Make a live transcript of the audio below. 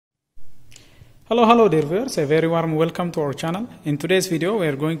Hello dear viewers, a very warm welcome to our channel. In today's video we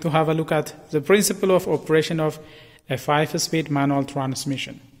are going to have a look at the principle of operation of a 5-speed manual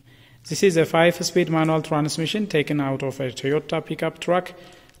transmission. This is a 5-speed manual transmission taken out of a Toyota pickup truck.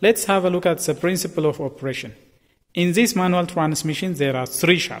 Let's have a look at the principle of operation. In this manual transmission there are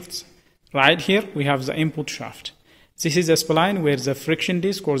 3 shafts. Right here we have the input shaft. This is a spline where the friction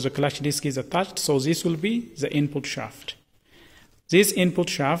disc or the clutch disc is attached, so this will be the input shaft. This input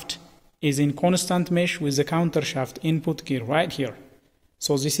shaft is in constant mesh with the counter shaft input gear right here.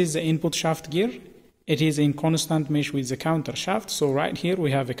 So this is the input shaft gear. It is in constant mesh with the counter shaft. So right here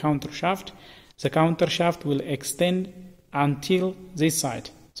we have a counter shaft. The counter shaft will extend until this side.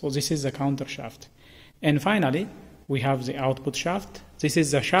 So this is the counter shaft. And finally, we have the output shaft. This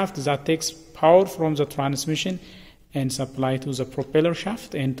is the shaft that takes power from the transmission and supply to the propeller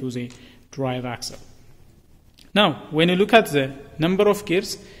shaft and to the drive axle. Now, when you look at the number of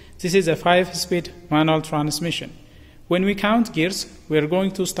gears, this is a 5-speed manual transmission. When we count gears, we are going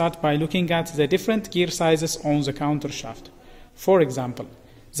to start by looking at the different gear sizes on the counter shaft. For example,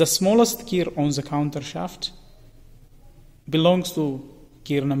 the smallest gear on the counter shaft belongs to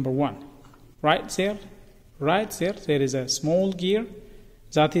gear number 1. Right there, there is a small gear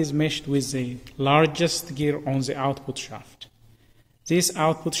that is meshed with the largest gear on the output shaft. These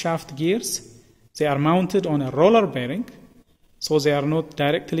output shaft gears, they are mounted on a roller bearing, so they are not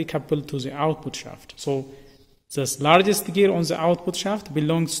directly coupled to the output shaft. So the largest gear on the output shaft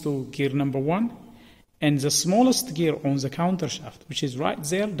belongs to gear number 1, and the smallest gear on the counter shaft, which is right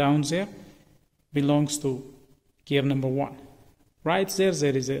there, down there, belongs to gear number 1. Right there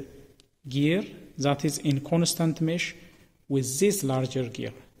is a gear that is in constant mesh with this larger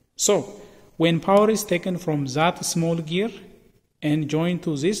gear. So when power is taken from that small gear and joined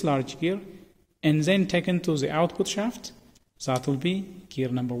to this large gear and then taken to the output shaft, that will be gear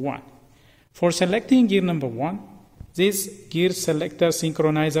number 1. For selecting gear number 1, this gear selector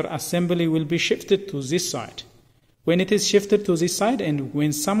synchronizer assembly will be shifted to this side. When it is shifted to this side and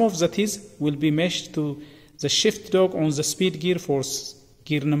when some of that is will be meshed to the shift dog on the speed gear for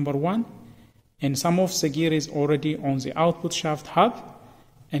gear number 1, and some of the gear is already on the output shaft hub,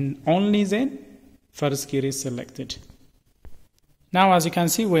 and only then first gear is selected. Now as you can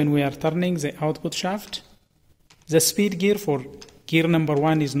see, when we are turning the output shaft, the speed gear for gear number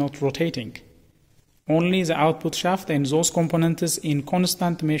 1 is not rotating. Only the output shaft and those components in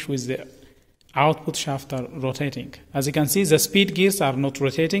constant mesh with the output shaft are rotating. As you can see, the speed gears are not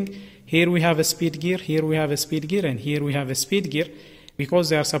rotating. Here we have a speed gear, here we have a speed gear, and here we have a speed gear. Because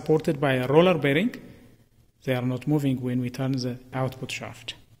they are supported by a roller bearing, they are not moving when we turn the output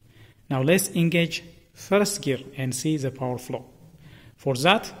shaft. Now let's engage first gear and see the power flow. For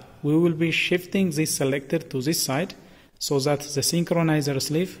that, we will be shifting this selector to this side so that the synchronizer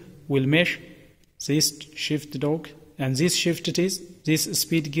sleeve will mesh this shift dog, and this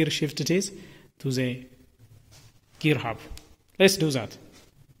speed gear shift it is to the gear hub. Let's do that.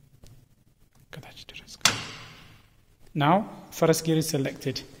 Now first gear is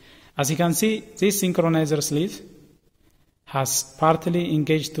selected. As you can see, this synchronizer sleeve has partly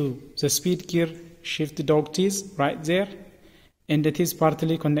engaged to the speed gear shift dog teeth right there, and it is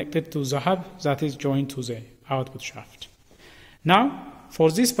partly connected to the hub that is joined to the output shaft. Now, for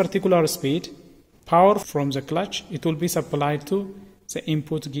this particular speed, power from the clutch, it will be supplied to the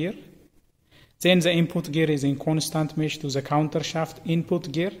input gear. Then the input gear is in constant mesh to the counter shaft input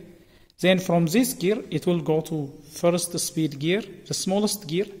gear. Then from this gear, it will go to first speed gear, the smallest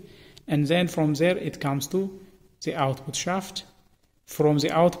gear, and then from there it comes to the output shaft. From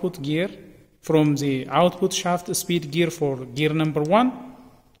the output shaft speed gear for gear number 1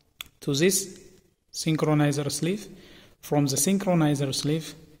 to this synchronizer sleeve, from the synchronizer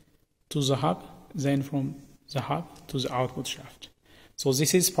sleeve to the hub, then from the hub to the output shaft. So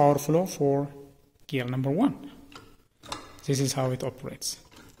this is power flow for gear number 1. This is how it operates.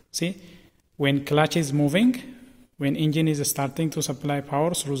 See, when clutch is moving, when engine is starting to supply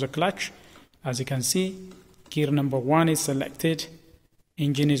power through the clutch, as you can see, gear number 1 is selected,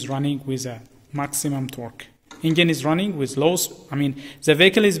 engine is running with a maximum torque. Engine is running with the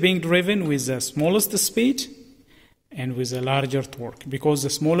vehicle is being driven with the smallest speed and with a larger torque, because the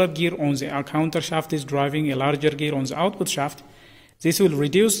smaller gear on the counter shaft is driving a larger gear on the output shaft. This will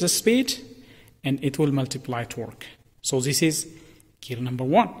reduce the speed and it will multiply torque. So this is gear number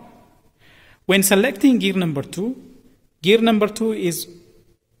 1. When selecting gear number 2 is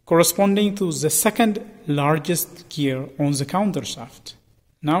corresponding to the second largest gear on the counter shaft.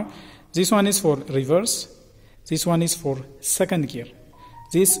 Now, this one is for reverse, this one is for second gear.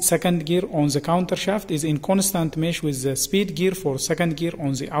 This second gear on the counter shaft is in constant mesh with the speed gear for second gear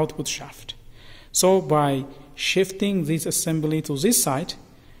on the output shaft. So by shifting this assembly to this side,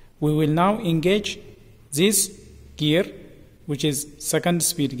 we will now engage this gear, which is second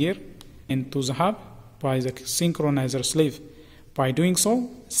speed gear, into the hub by the synchronizer sleeve. By doing so,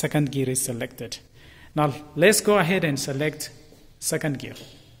 second gear is selected. Now let's go ahead and select second gear.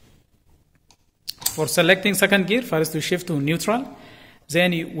 For selecting second gear, first you shift to neutral.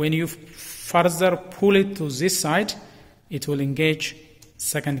 Then when you further pull it to this side, it will engage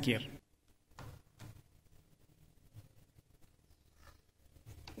second gear.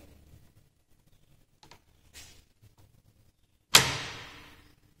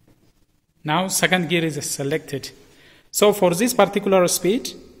 Now second gear is selected. So for this particular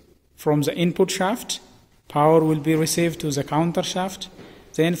speed, from the input shaft, power will be received to the counter shaft.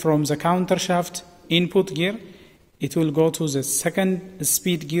 Then from the counter shaft input gear, it will go to the second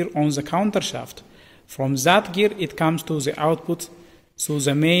speed gear on the counter shaft. From that gear, it comes to the output, so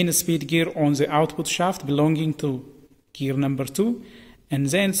the main speed gear on the output shaft belonging to gear number 2. And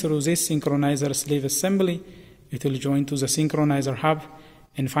then through this synchronizer sleeve assembly, it will join to the synchronizer hub.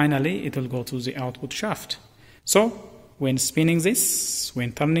 And finally, it will go to the output shaft. So, when spinning this,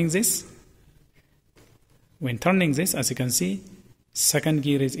 when turning this, as you can see, second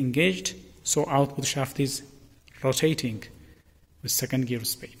gear is engaged, so output shaft is rotating with second gear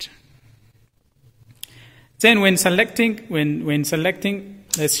speed. Then when selecting,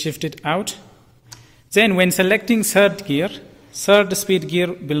 let's shift it out. Then when selecting third gear, third speed gear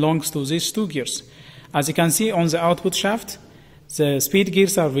belongs to these two gears. As you can see on the output shaft, the speed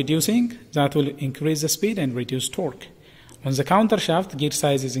gears are reducing. That will increase the speed and reduce torque. On the counter shaft, gear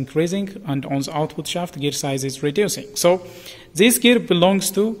size is increasing, and on the output shaft, gear size is reducing. So this gear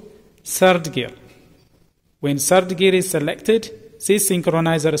belongs to third gear. When third gear is selected, this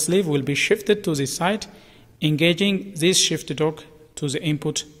synchronizer sleeve will be shifted to this side, engaging this shift dog to the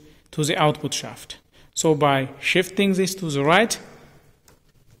input, to the output shaft. So by shifting this to the right,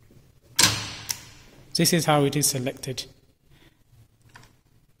 this is how it is selected.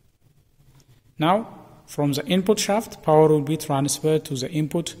 Now, from the input shaft, power will be transferred to the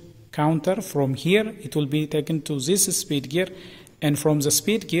input counter. From here, it will be taken to this speed gear, and from the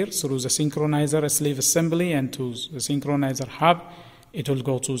speed gear through the synchronizer sleeve assembly and to the synchronizer hub, it will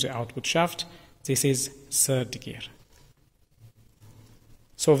go to the output shaft. This is third gear.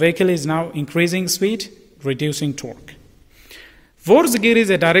 So vehicle is now increasing speed, reducing torque. Fourth gear is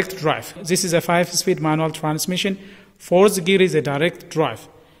a direct drive. This is a 5-speed manual transmission. Fourth gear is a direct drive.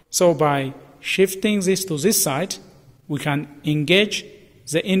 So by shifting this to this side, we can engage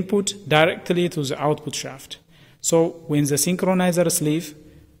the input directly to the output shaft. So when the synchronizer sleeve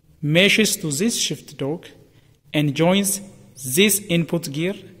meshes to this shift dog and joins this input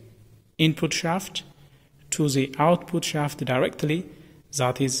gear, input shaft, to the output shaft directly,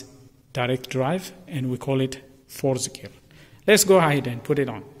 that is direct drive, and we call it fourth gear. Let's go ahead and put it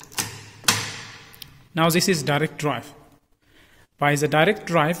on. Now this is direct drive. By the direct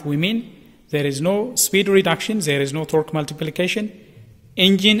drive, we mean there is no speed reduction, there is no torque multiplication.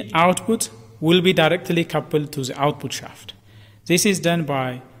 Engine output will be directly coupled to the output shaft. This is done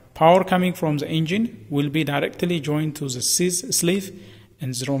by power coming from the engine will be directly joined to the sleeve,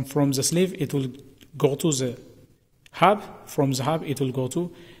 and from the sleeve it will go to the hub. From the hub it will go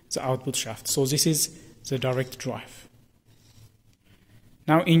to the output shaft. So this is the direct drive.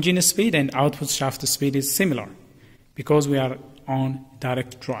 Now engine speed and output shaft speed is similar because we are on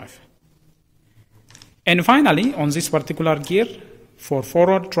direct drive. And finally, on this particular gear, for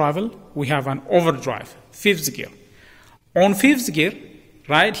forward travel, we have an overdrive, fifth gear. On fifth gear,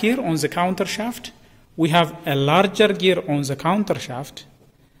 right here on the counter shaft, we have a larger gear on the counter shaft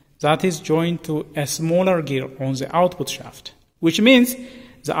that is joined to a smaller gear on the output shaft, which means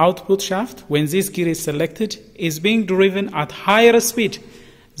the output shaft, when this gear is selected, is being driven at higher speed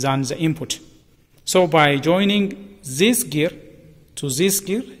than the input. So by joining this gear to this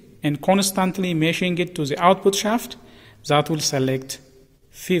gear and constantly meshing it to the output shaft, that will select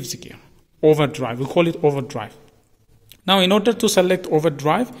fifth gear, overdrive. We call it overdrive. Now, in order to select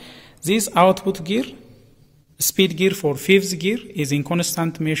overdrive, this output gear, speed gear for fifth gear, is in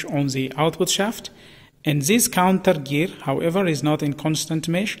constant mesh on the output shaft, and this counter gear, however, is not in constant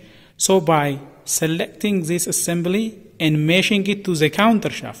mesh. So by selecting this assembly and meshing it to the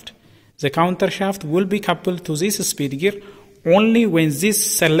counter shaft will be coupled to this speed gear only when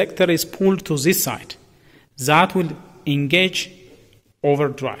this selector is pulled to this side. That will engage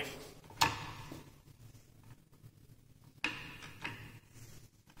overdrive.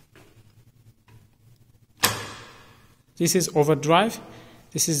 This is overdrive.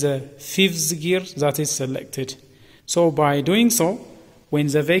 This is the fifth gear that is selected. So by doing so, when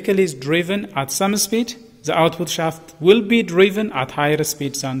the vehicle is driven at some speed, the output shaft will be driven at higher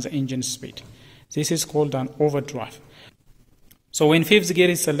speed than the engine speed. This is called an overdrive. So when fifth gear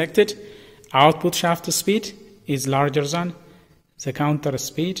is selected, output shaft speed is larger than the counter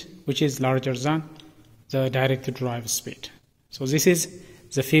speed, which is larger than the direct drive speed. So this is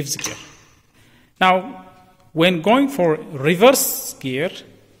the fifth gear. Now, when going for reverse gear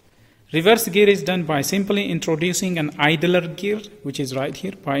is done by simply introducing an idler gear, which is right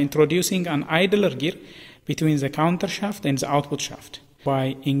here, by introducing an idler gear between the counter shaft and the output shaft.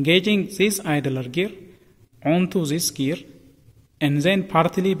 By engaging this idler gear onto this gear, and then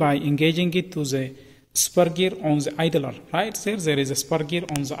partly by engaging it to the spur gear on the idler. Right there is a spur gear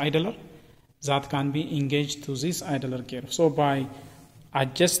on the idler that can be engaged to this idler gear. So by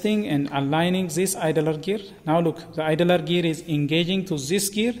adjusting and aligning this idler gear, now look, the idler gear is engaging to this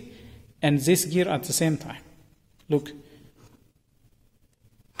gear and this gear at the same time. Look,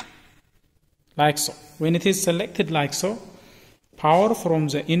 like so. When it is selected like so, power from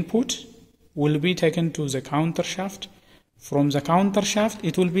the input will be taken to the counter shaft. From the counter shaft,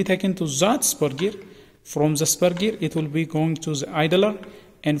 it will be taken to that spur gear. From the spur gear, it will be going to the idler,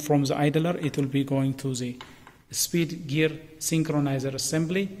 and from the idler, it will be going to the speed gear synchronizer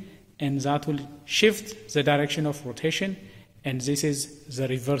assembly, and that will shift the direction of rotation, and this is the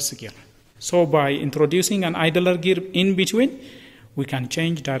reverse gear. So by introducing an idler gear in between, we can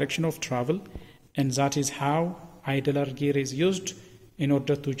change direction of travel, and that is how idler gear is used in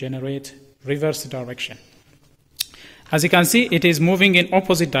order to generate reverse direction. As you can see, it is moving in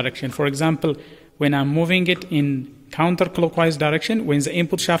opposite direction. For example, when I'm moving it in counterclockwise direction, when the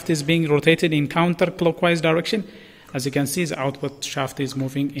input shaft is being rotated in counterclockwise direction, as you can see, the output shaft is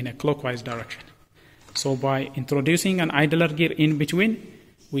moving in a clockwise direction. So by introducing an idler gear in between,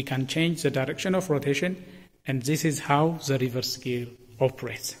 we can change the direction of rotation, and this is how the reverse gear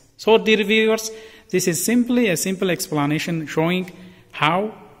operates. So dear viewers, this is simply a simple explanation showing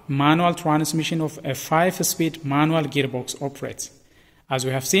how manual transmission of a 5-speed manual gearbox operates. As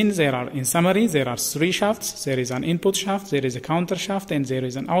we have seen, in summary, there are 3 shafts. There is an input shaft, there is a counter shaft, and there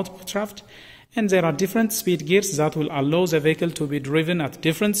is an output shaft. And there are different speed gears that will allow the vehicle to be driven at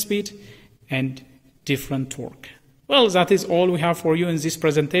different speed and different torque. Well, that is all we have for you in this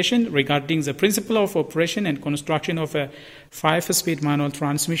presentation regarding the principle of operation and construction of a 5-speed manual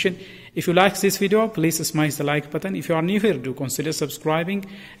transmission. If you like this video, please smash the like button. If you are new here, do consider subscribing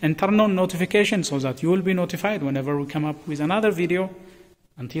and turn on notifications so that you will be notified whenever we come up with another video.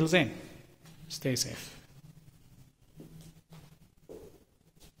 Until then, stay safe.